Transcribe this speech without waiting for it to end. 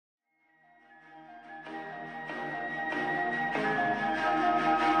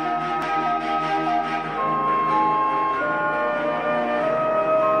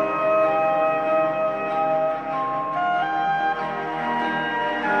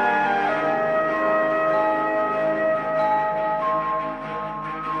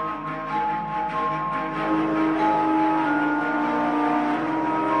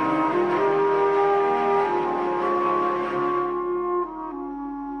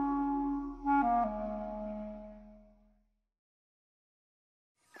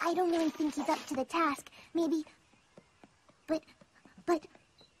I don't really think he's up to the task. Maybe... But...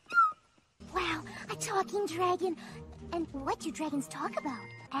 Wow, a talking dragon. And what do dragons talk about?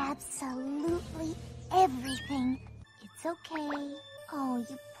 Absolutely everything. It's okay. Oh,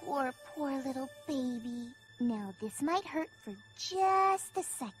 you poor, poor little baby. Now, this might hurt for just a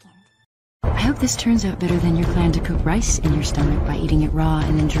second. I hope this turns out better than your plan to cook rice in your stomach by eating it raw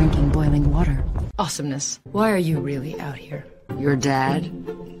and then drinking boiling water. Awesomeness. Why are you really out here? Your dad?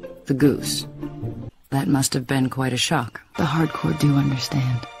 The goose. That must have been quite a shock. The hardcore do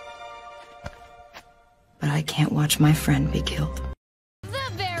understand. But I can't watch my friend be killed.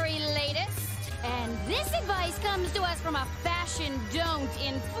 The very latest. And this advice comes to us from a fashion don't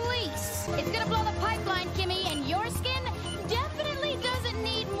in fleece. It's gonna blow the pipeline, Kimmy, and your skin definitely doesn't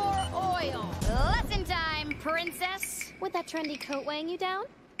need more oil. Lesson time, princess. With that trendy coat weighing you down?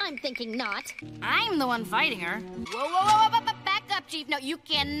 I'm thinking not. I'm the one fighting her. Whoa, back up, Chief. No, you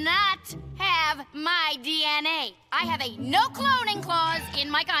cannot have my DNA. I have a no cloning clause in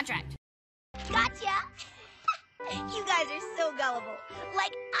my contract. Gotcha! You guys are so gullible.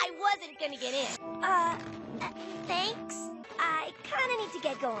 Like, I wasn't gonna get in. Thanks. I kinda need to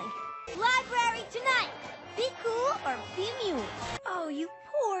get going. Library tonight! Be cool or be mute. Oh, you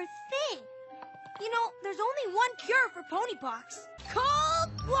poor thing. You know, there's only one cure for ponypox.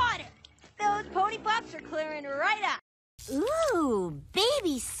 Cold water! Those ponypox are clearing right up. Ooh,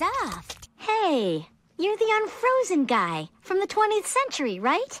 baby soft. Hey, you're the unfrozen guy from the 20th century,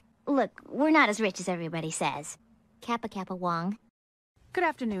 right? Look, we're not as rich as everybody says. Kappa Kappa Wong. Good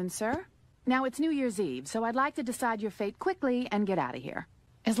afternoon, sir. Now, it's New Year's Eve, so I'd like to decide your fate quickly and get out of here.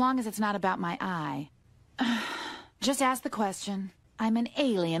 As long as it's not about my eye. Just ask the question. I'm an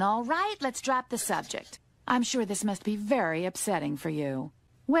alien, all right? Let's drop the subject. I'm sure this must be very upsetting for you.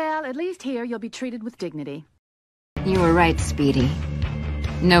 Well, at least here you'll be treated with dignity. You were right, Speedy.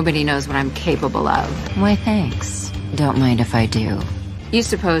 Nobody knows what I'm capable of. Why, thanks. Don't mind if I do. You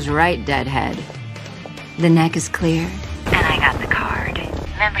suppose right, Deadhead. The neck is clear? And I got the card.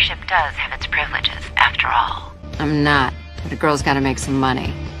 Membership does have its privileges, after all. I'm not, but a girl's gotta make some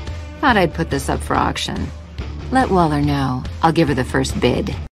money. Thought I'd put this up for auction. Let Waller know. I'll give her the first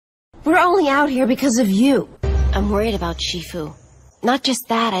bid. We're only out here because of you. I'm worried about Shifu. Not just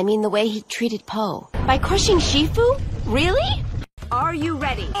that, I mean the way he treated Poe. By crushing Shifu? Really? Are you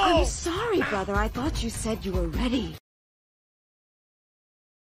ready? I'm sorry, brother. I thought you said you were ready.